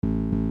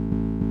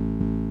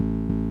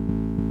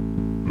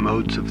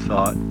Modes of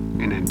Thought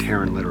in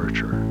Anterran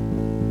Literature.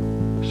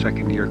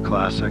 Second Year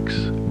Classics,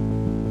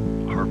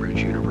 Harvard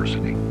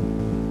University.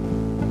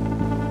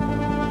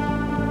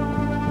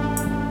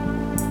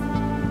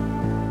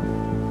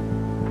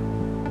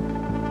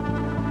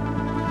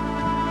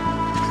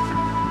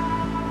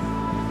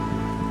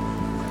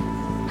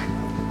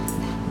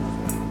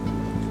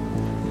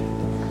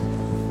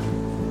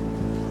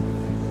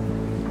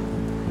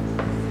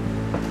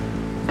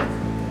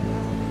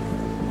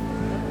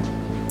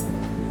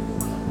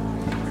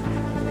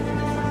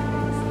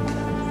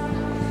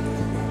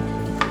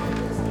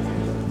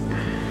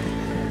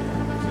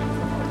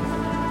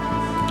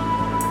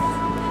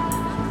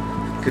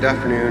 Good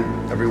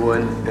afternoon,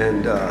 everyone,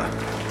 and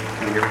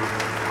can you hear me?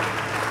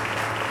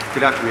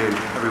 Good afternoon,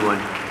 everyone.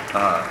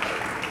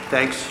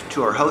 Thanks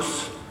to our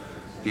hosts,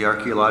 the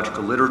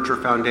Archeological Literature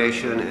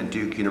Foundation and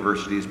Duke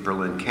University's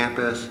Berlin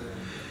campus,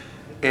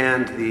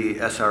 and the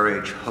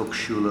SRH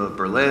Hochschule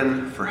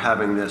Berlin for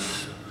having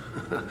this,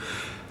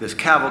 this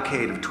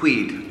cavalcade of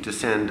tweed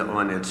descend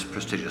on its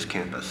prestigious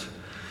campus.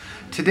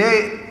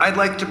 Today, I'd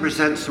like to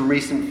present some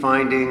recent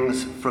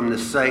findings from the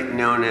site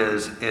known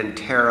as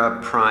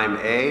Anterra Prime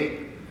A,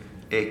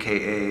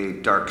 aka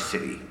Dark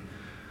City.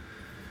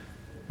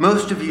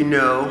 Most of you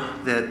know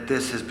that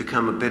this has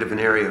become a bit of an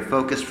area of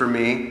focus for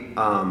me,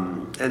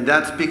 and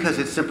that's because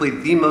it's simply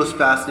the most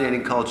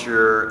fascinating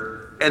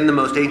culture and the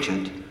most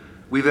ancient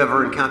we've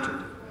ever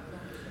encountered.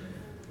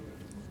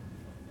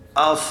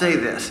 I'll say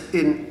this,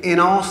 in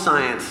all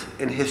science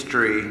and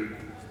history,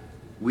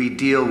 we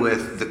deal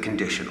with the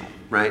conditional,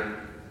 right?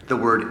 The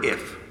word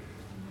if.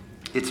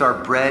 It's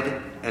our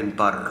bread and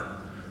butter.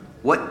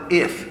 What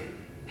if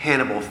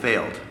Hannibal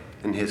failed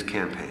in his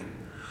campaign?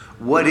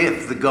 What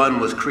if the gun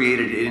was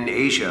created in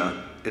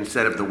Asia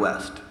instead of the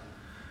West?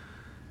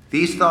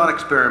 These thought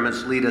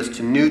experiments lead us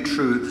to new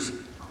truths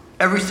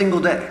every single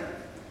day,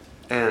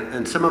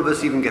 and some of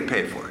us even get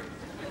paid for it.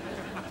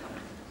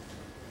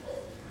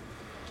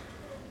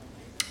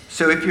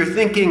 So if you're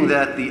thinking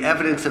that the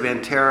evidence of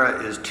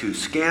Anterra is too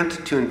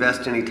scant to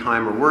invest any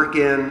time or work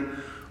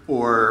in,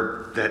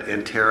 or that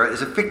Anterra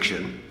is a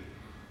fiction,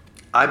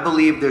 I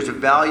believe there's a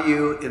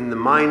value in the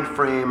mind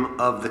frame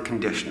of the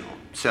conditional.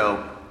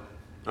 So,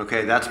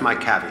 okay, that's my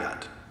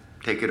caveat.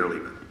 Take it or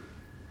leave it.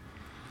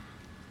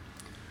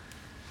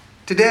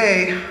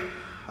 Today,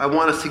 I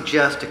want to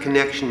suggest a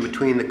connection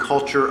between the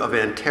culture of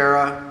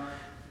Anterra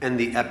and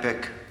the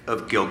Epic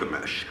of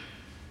Gilgamesh.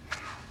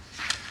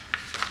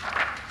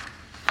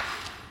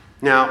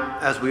 Now,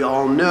 as we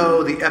all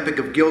know, the Epic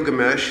of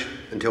Gilgamesh,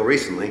 until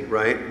recently,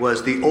 right,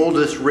 was the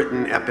oldest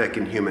written epic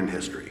in human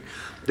history.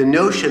 The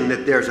notion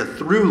that there's a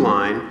through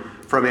line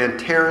from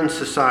Anterran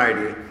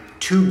society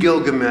to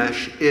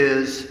Gilgamesh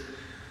is,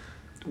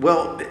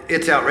 well,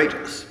 it's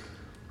outrageous.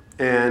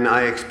 And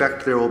I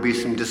expect there will be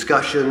some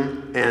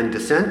discussion and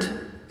dissent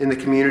in the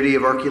community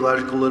of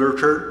archaeological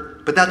literature,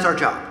 but that's our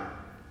job.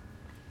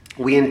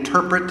 We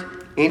interpret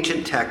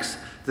ancient texts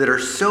that are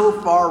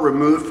so far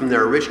removed from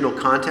their original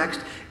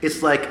context,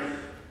 it's like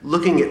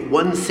looking at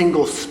one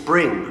single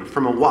spring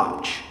from a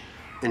watch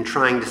and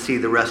trying to see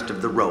the rest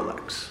of the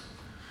Rolex.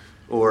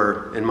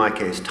 Or, in my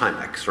case,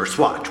 Timex, or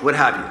Swatch, what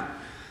have you.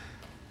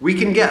 We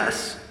can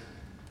guess,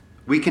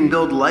 we can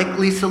build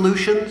likely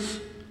solutions,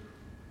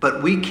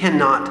 but we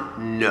cannot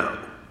know.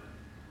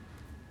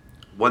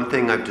 One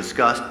thing I've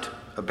discussed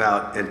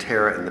about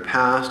Anterra in the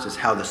past is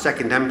how the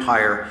Second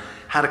Empire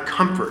had a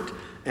comfort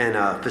and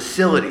a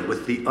facility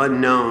with the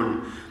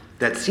unknown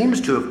that seems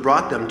to have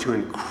brought them to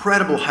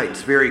incredible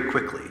heights very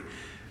quickly.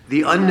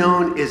 The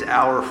unknown is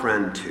our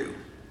friend too,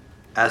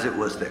 as it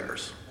was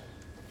theirs.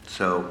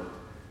 So,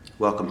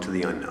 welcome to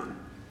the unknown.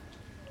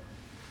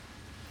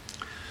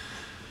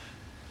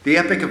 The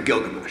Epic of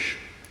Gilgamesh.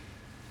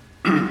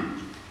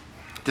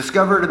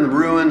 Discovered in the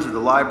ruins of the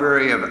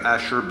library of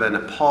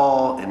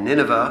Ashurbanipal in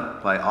Nineveh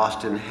by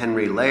Austin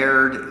Henry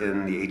Layard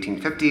in the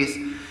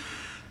 1850s,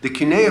 the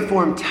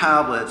cuneiform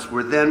tablets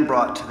were then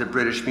brought to the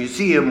British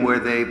Museum where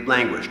they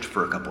languished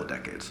for a couple of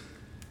decades.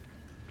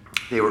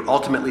 They were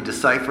ultimately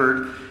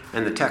deciphered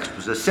and the text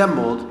was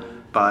assembled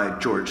by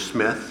George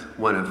Smith,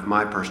 one of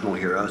my personal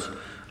heroes.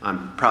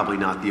 I'm probably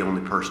not the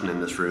only person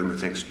in this room who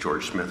thinks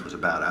George Smith was a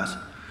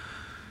badass.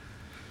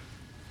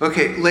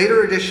 Okay,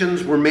 later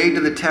additions were made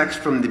to the text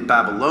from the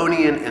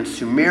Babylonian and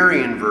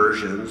Sumerian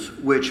versions,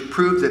 which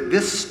proved that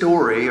this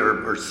story,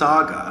 or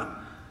saga,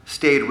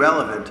 stayed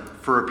relevant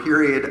for a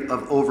period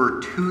of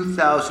over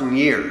 2,000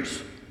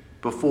 years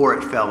before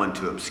it fell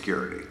into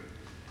obscurity.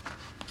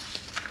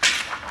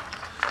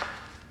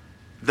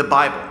 The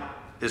Bible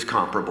is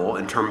comparable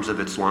in terms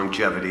of its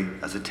longevity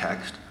as a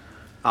text.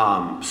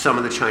 Some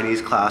of the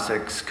Chinese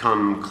classics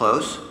come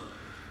close,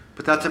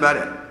 but that's about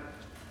it.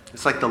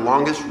 It's like the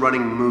longest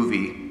running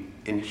movie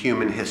in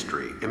human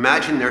history.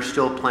 Imagine they're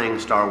still playing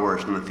Star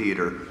Wars in the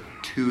theater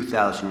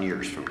 2,000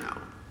 years from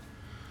now.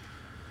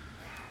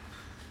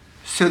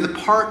 So the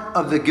part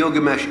of the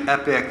Gilgamesh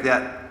epic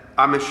that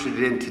I'm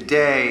interested in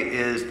today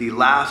is the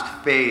last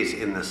phase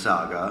in the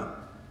saga,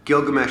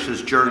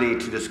 Gilgamesh's journey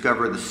to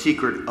discover the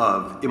secret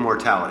of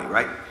immortality,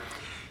 right?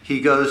 He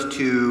goes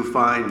to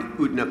find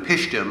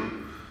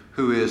Utnapishtim,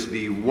 who is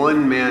the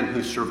one man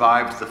who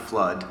survived the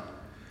flood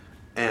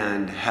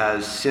and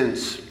has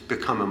since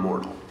become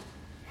immortal.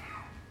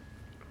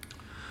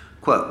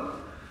 Quote,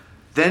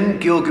 "Then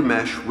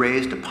Gilgamesh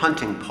raised a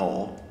punting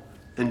pole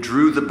and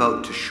drew the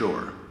boat to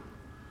shore.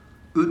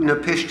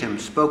 Utnapishtim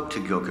spoke to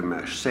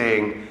Gilgamesh,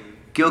 saying,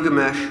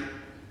 'Gilgamesh,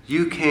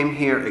 you came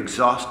here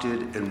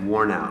exhausted and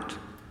worn out.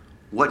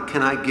 What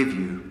can I give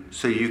you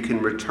so you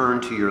can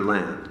return to your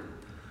land?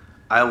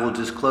 I will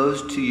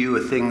disclose to you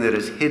a thing that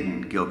is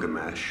hidden,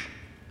 Gilgamesh.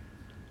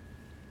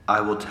 I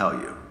will tell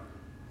you.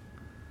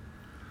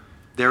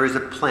 There is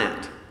a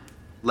plant,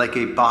 like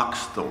a box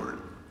thorn,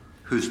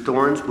 whose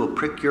thorns will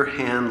prick your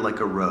hand like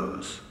a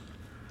rose.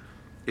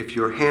 If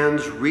your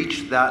hands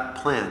reach that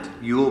plant,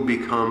 you will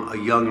become a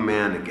young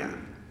man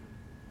again.'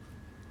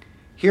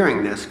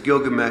 Hearing this,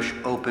 Gilgamesh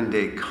opened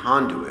a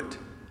conduit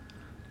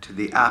to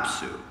the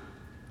Apsu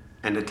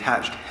and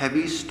attached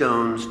heavy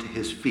stones to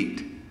his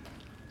feet.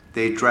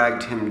 They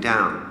dragged him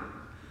down.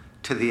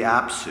 To the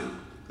Apsu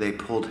they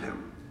pulled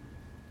him.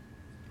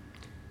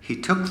 He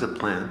took the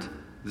plant,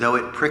 though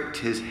it pricked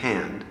his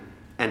hand,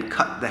 and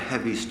cut the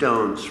heavy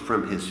stones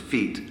from his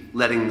feet,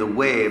 letting the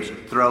waves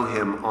throw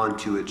him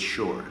onto its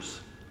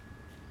shores.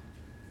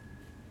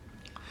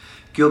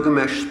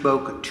 Gilgamesh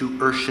spoke to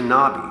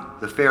Urshanabi,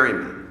 the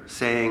ferryman,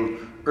 saying,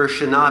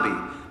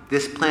 'Urshanabi,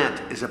 this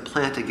plant is a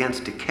plant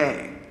against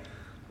decay,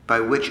 by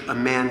which a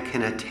man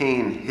can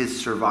attain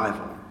his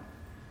survival.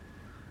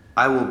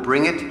 I will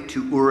bring it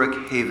to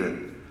Uruk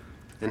Haven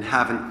and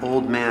have an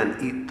old man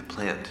eat the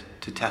plant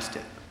to test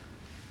it.'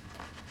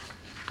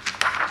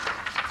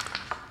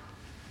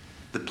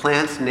 The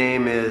plant's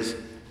name is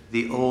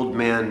 'The Old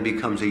Man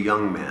Becomes a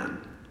Young Man.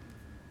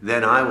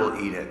 Then I will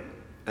eat it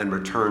and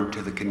return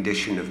to the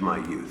condition of my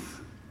youth.'"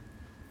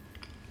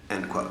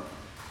 End quote.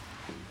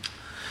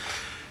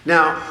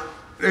 Now,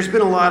 there's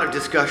been a lot of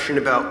discussion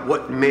about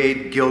what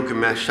made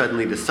Gilgamesh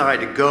suddenly decide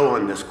to go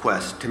on this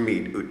quest to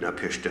meet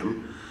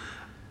Utnapishtim.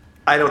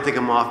 I don't think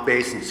I'm off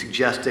base in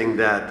suggesting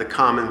that the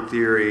common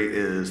theory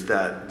is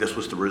that this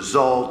was the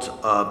result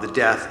of the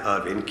death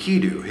of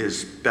Enkidu,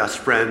 his best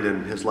friend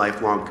and his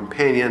lifelong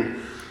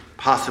companion,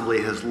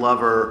 possibly his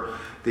lover,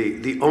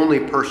 the only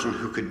person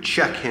who could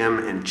check him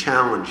and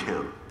challenge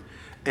him.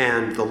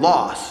 And the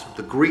loss,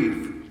 the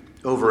grief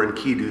over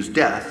Enkidu's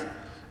death,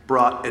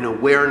 brought an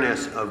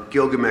awareness of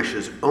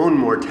Gilgamesh's own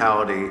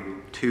mortality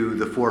to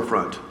the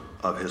forefront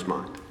of his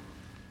mind.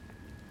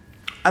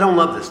 I don't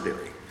love this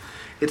theory.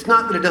 It's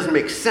not that it doesn't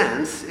make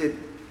sense. It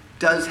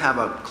does have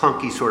a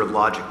clunky sort of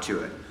logic to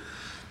it.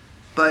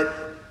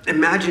 But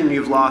imagine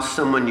you've lost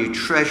someone you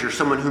treasure,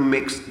 someone who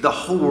makes the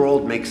whole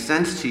world make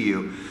sense to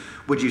you.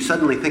 Would you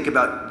suddenly think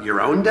about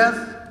your own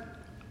death?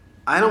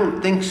 I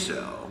don't think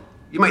so.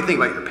 You might think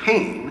about your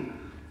pain.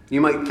 You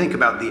might think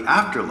about the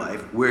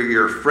afterlife, where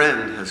your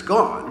friend has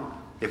gone,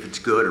 if it's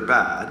good or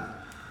bad.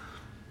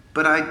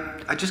 But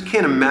I just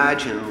can't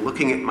imagine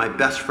looking at my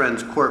best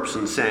friend's corpse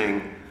and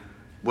saying,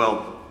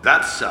 "Well,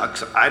 that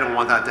sucks. I don't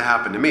want that to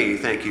happen to me.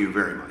 Thank you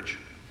very much."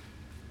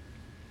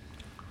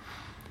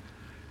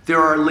 There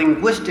are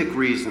linguistic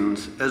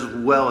reasons as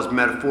well as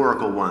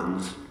metaphorical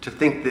ones to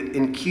think that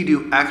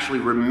Enkidu actually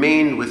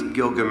remained with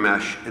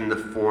Gilgamesh in the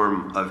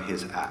form of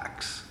his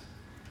axe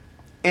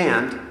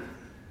and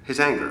his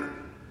anger.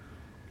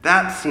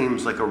 That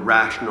seems like a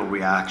rational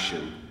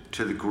reaction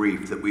to the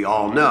grief that we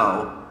all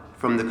know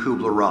from the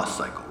Kubler-Ross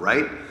cycle,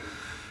 right?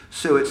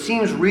 So it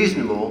seems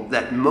reasonable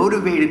that,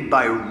 motivated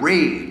by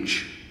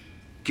rage,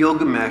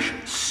 Gilgamesh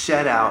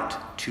set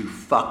out to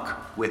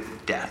fuck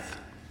with death.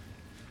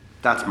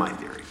 That's my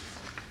theory.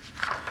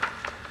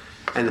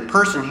 And the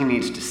person he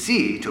needs to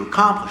see to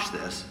accomplish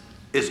this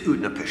is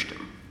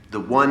Utnapishtim, the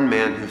one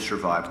man who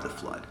survived the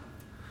flood.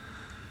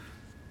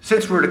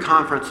 Since we're at a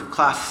conference of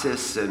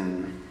classicists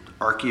and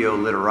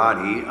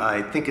archaeoliterati,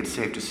 I think it's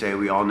safe to say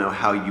we all know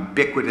how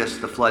ubiquitous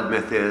the flood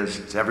myth is.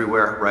 It's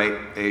everywhere, right?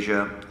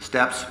 Asia,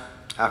 steppes,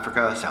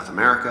 Africa, South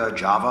America,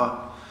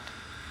 Java.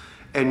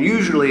 And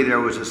usually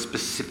there was a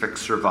specific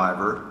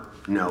survivor,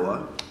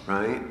 Noah,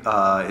 right?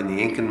 In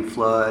the Incan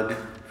flood,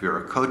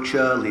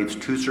 Viracocha leaves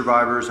two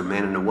survivors, a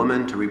man and a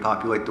woman, to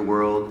repopulate the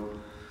world.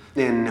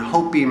 In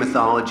Hopi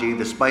mythology,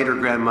 the spider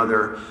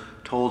grandmother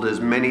told as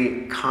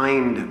many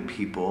kind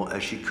people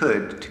as she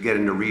could to get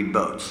into reed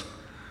boats.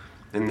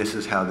 And this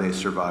is how they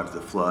survived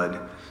the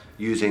flood,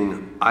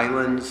 using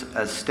islands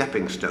as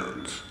stepping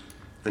stones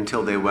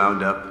until they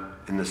wound up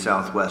in the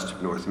southwest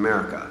of North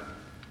America.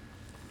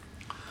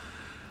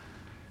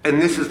 And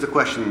this is the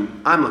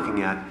question I'm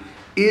looking at.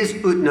 Is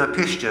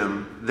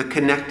Utnapishtim the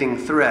connecting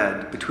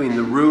thread between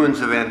the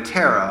ruins of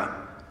Anterra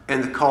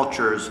and the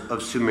cultures of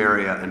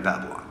Sumeria and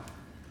Babylon?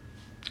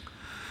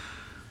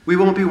 We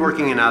won't be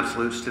working in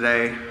absolutes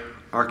today.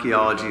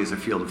 Archaeology is a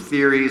field of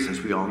theories,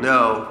 as we all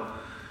know.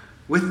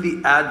 With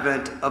the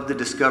advent of the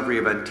discovery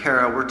of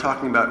Anterra, we're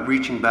talking about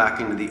reaching back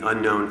into the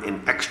unknown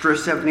an extra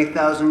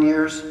 70,000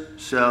 years.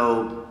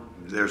 So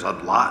there's a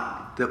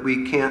lot that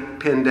we can't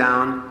pin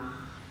down,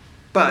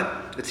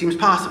 but it seems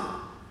possible.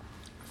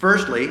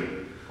 Firstly,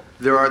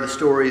 there are the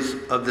stories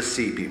of the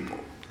sea people.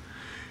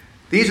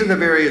 These are the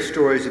various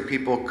stories of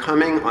people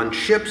coming on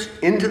ships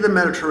into the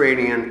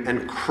Mediterranean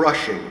and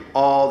crushing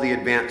all the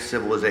advanced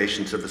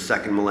civilizations of the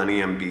second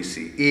millennium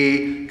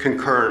BCE,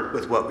 concurrent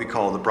with what we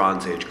call the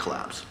Bronze Age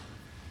collapse.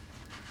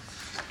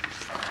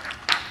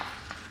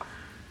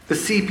 The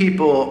sea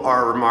people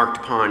are remarked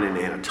upon in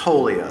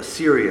Anatolia,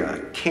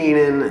 Syria,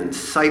 Canaan, and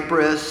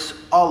Cyprus,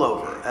 all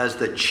over, as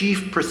the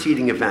chief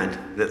preceding event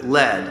that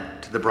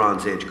led to the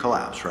Bronze Age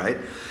collapse, right?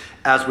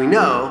 As we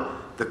know,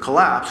 the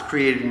collapse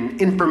created an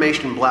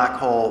information black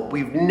hole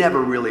we've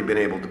never really been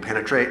able to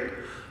penetrate.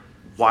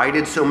 Why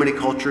did so many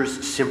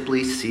cultures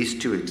simply cease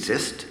to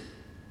exist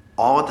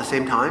all at the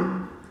same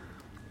time?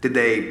 Did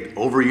they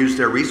overuse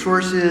their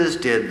resources?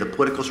 Did the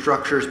political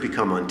structures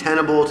become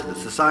untenable to the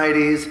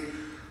societies?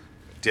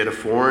 Did a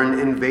foreign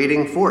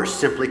invading force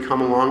simply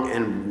come along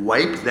and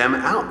wipe them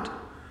out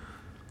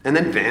and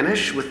then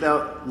vanish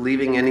without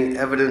leaving any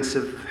evidence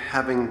of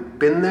having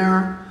been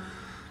there?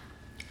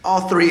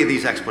 All three of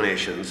these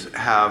explanations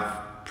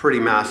have pretty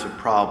massive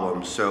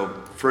problems, so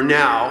for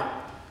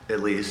now, at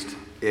least,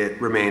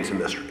 it remains a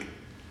mystery.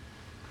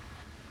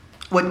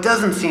 What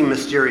doesn't seem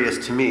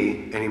mysterious to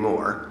me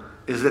anymore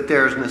is that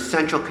there's an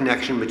essential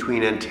connection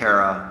between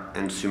Anterra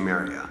and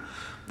Sumeria.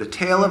 The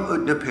tale of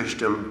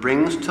Utnapishtim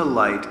brings to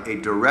light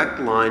a direct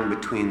line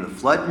between the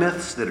flood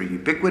myths that are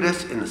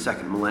ubiquitous in the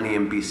second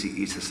millennium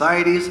BCE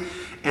societies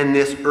and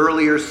this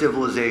earlier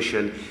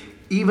civilization,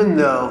 even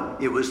though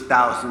it was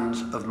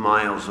thousands of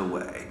miles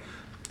away.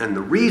 And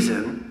the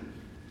reason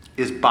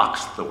is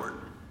boxthorn.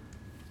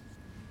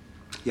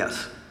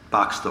 Yes,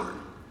 boxthorn.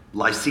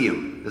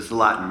 Lyceum is the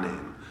Latin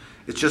name.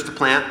 It's just a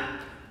plant,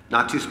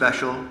 not too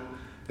special.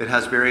 It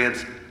has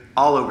variants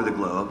all over the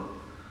globe.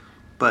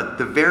 But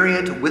the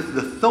variant with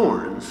the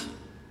thorns,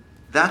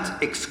 that's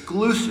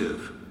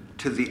exclusive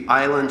to the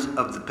islands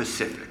of the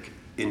Pacific,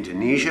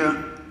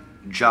 Indonesia,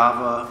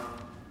 Java,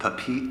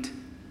 Papit,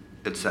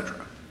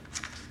 etc.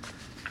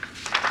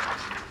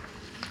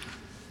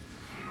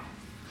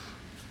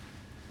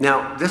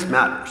 Now, this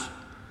matters.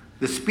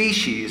 The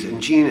species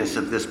and genus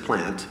of this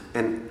plant,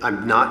 and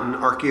I'm not an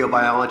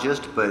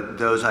archaeobiologist, but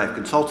those I've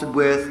consulted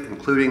with,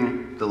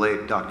 including the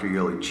late Dr.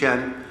 Yoli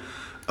Chen,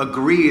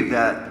 agree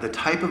that the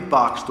type of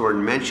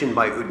boxthorn mentioned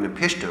by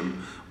Utnapishtim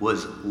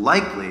was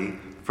likely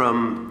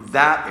from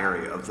that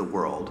area of the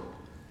world,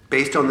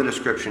 based on the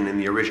description in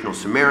the original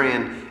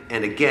Sumerian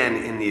and again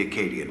in the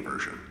Akkadian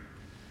version.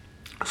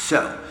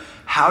 So,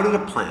 how did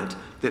a plant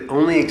that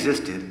only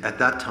existed at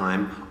that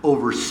time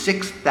over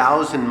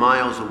 6,000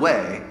 miles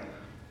away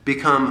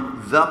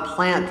become the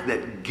plant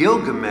that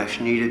Gilgamesh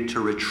needed to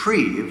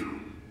retrieve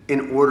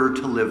in order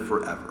to live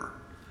forever?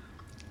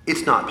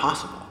 It's not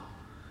possible.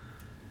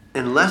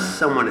 Unless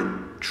someone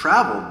had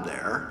traveled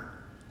there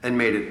and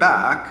made it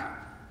back,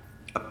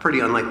 a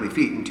pretty unlikely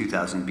feat in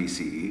 2000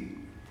 BCE.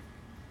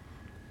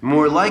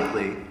 More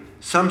likely,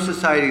 some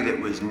society that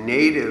was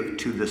native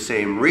to the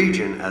same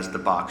region as the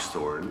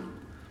boxthorn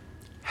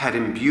had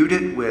imbued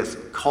it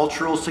with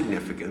cultural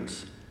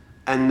significance,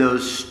 and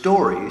those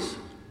stories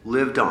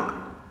lived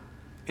on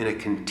in a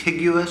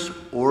contiguous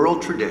oral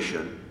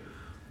tradition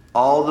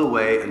all the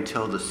way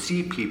until the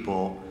sea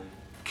people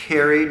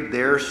carried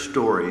their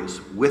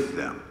stories with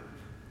them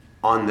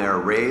on their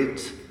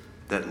raids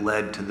that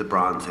led to the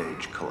Bronze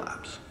Age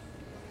collapse.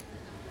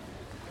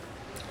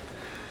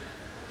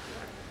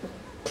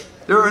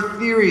 There are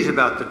theories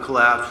about the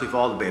collapse. We've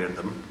all debated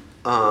them.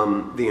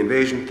 The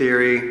invasion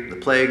theory, the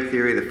plague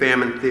theory, the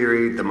famine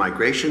theory, the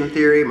migration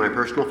theory, my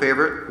personal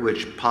favorite,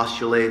 which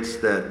postulates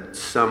that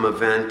some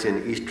event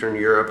in Eastern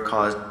Europe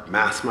caused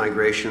mass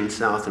migration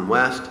south and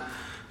west,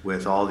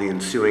 with all the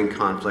ensuing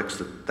conflicts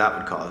that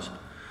would cause.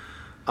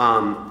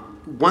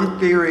 One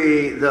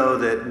theory, though,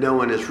 that no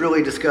one is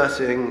really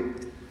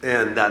discussing,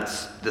 and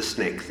that's the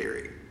snake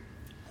theory.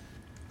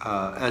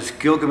 As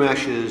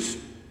Gilgamesh is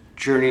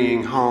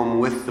journeying home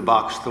with the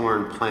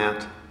boxthorn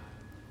plant,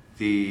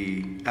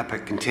 the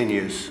epic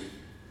continues.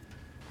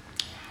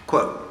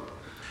 Quote,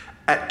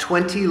 "At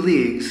 20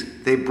 leagues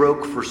they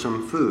broke for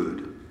some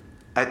food.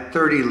 At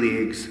 30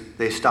 leagues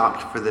they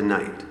stopped for the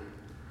night.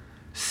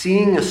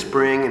 Seeing a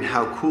spring and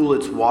how cool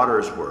its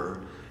waters were,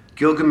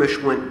 Gilgamesh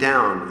went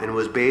down and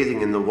was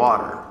bathing in the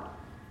water.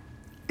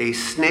 A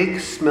snake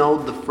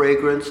smelled the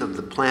fragrance of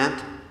the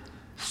plant,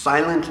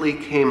 silently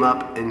came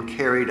up and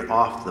carried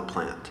off the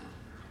plant.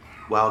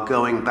 While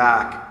going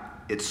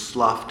back, it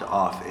sloughed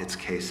off its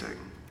casing."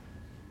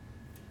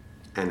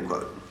 End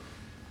quote.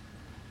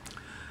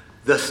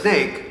 The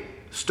snake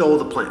stole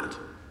the plant,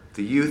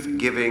 the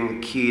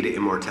youth-giving key to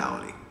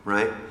immortality,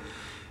 right?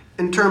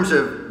 In terms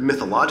of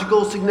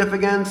mythological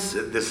significance,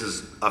 this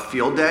is a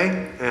field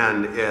day,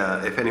 and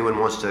if anyone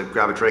wants to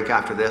grab a drink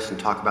after this and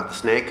talk about the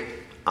snake,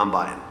 I'm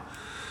buying.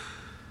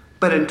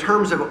 But in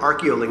terms of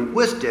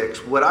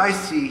archaeolinguistics, what I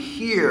see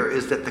here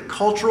is that the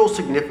cultural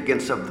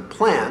significance of the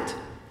plant,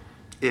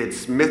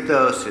 its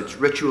mythos, its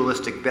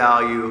ritualistic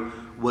value,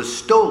 was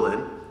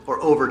stolen or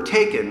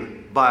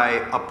overtaken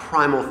by a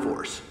primal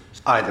force,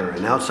 either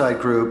an outside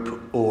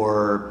group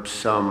or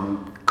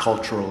some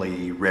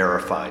culturally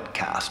rarefied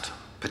caste,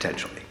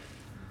 potentially.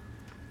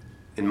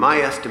 In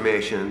my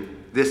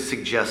estimation, this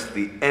suggests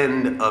the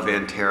end of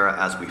Anterra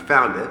as we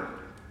found it,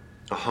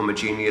 a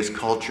homogeneous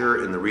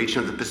culture in the region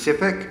of the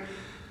Pacific,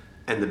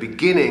 and the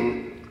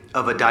beginning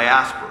of a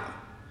diaspora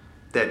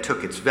that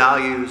took its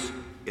values,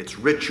 its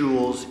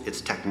rituals,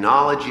 its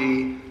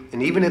technology,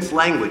 and even its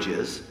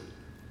languages,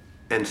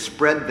 and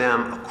spread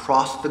them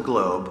across the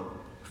globe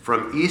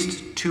from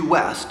east to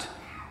west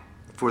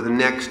for the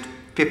next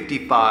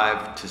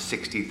 55 to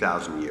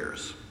 60,000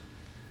 years.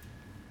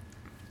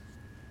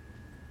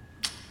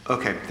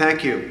 Okay,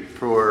 thank you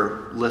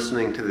for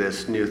listening to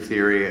this new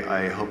theory.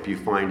 I hope you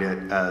find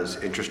it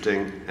as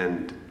interesting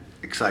and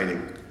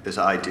exciting as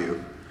I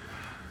do.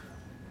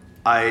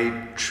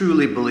 I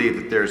truly believe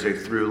that there's a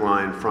through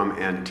line from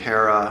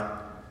Anterra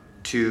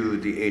to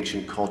the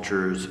ancient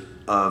cultures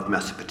of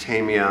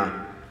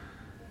Mesopotamia,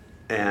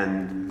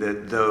 and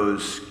that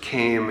those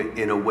came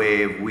in a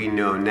wave we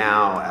know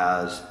now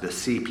as the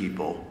Sea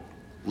People,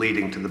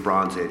 leading to the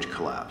Bronze Age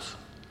collapse.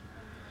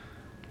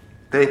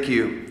 Thank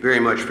you very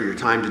much for your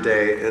time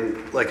today,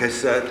 and like I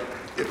said,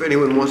 if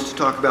anyone wants to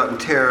talk about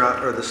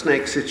Anterra or the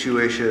snake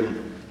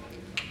situation,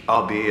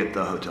 I'll be at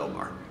the hotel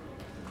bar.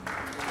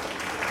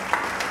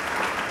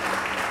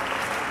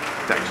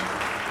 Thanks.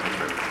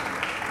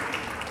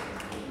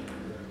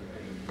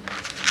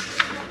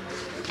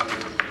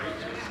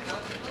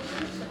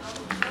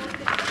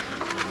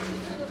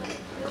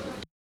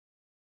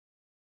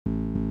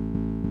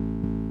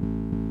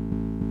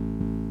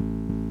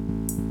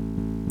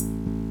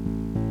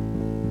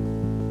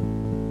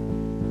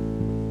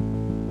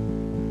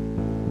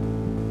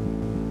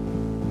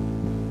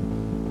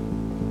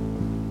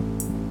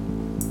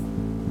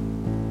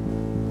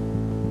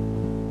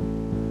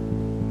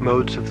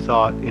 Modes of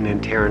Thought in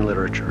Anterran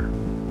Literature.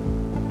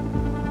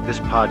 This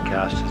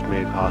podcast is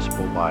made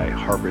possible by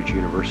Harvard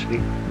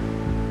University,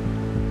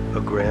 a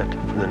grant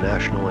from the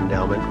National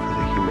Endowment for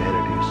the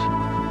Humanities,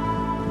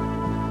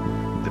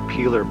 the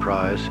Peeler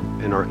Prize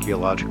in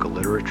Archeological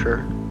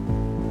Literature,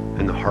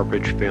 and the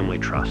Harpage Family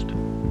Trust,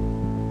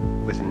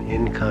 with an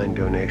in-kind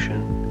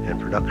donation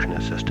and production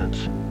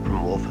assistance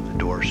from Wolf at the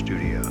Door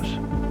Studios.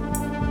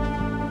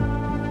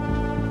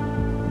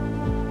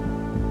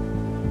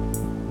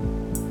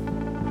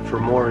 For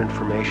more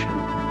information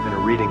and a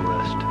reading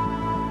list,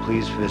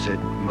 please visit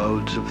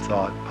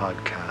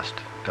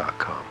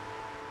modesofThoughtpodcast.com.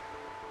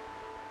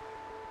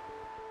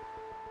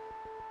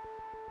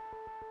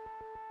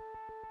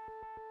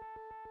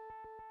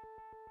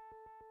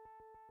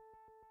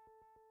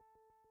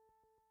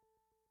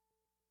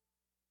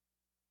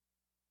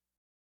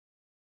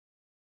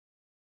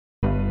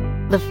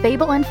 The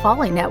Fable and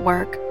Folly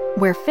Network,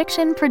 where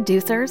fiction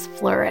producers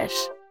flourish.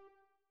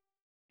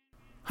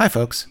 Hi,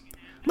 folks.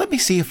 Let me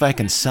see if I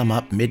can sum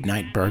up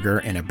Midnight Burger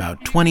in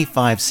about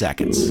 25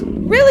 seconds.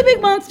 Really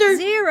big monster!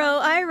 Zero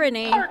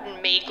irony.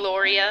 Pardon me,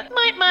 Gloria.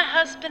 Might my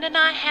husband and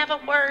I have a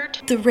word?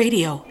 The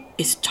radio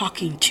is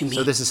talking to me.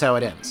 So this is how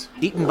it ends.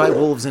 Eaten by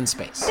wolves in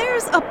space.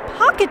 There's a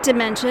pocket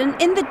dimension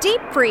in the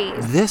deep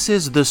freeze. This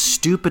is the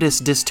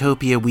stupidest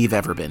dystopia we've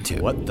ever been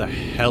to. What the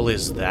hell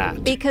is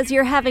that? Because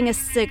you're having a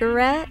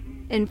cigarette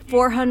in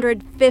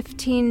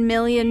 415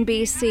 million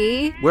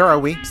BC. Where are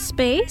we?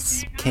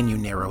 Space? Can you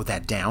narrow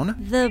that down?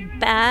 The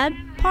bad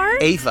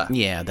part? Ava.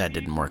 Yeah, that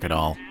didn't work at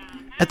all.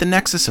 At the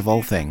nexus of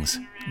all things,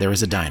 there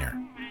is a diner.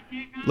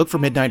 Look for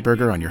Midnight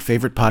Burger on your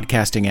favorite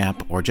podcasting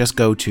app or just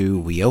go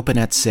to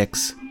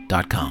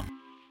weopenat6.com.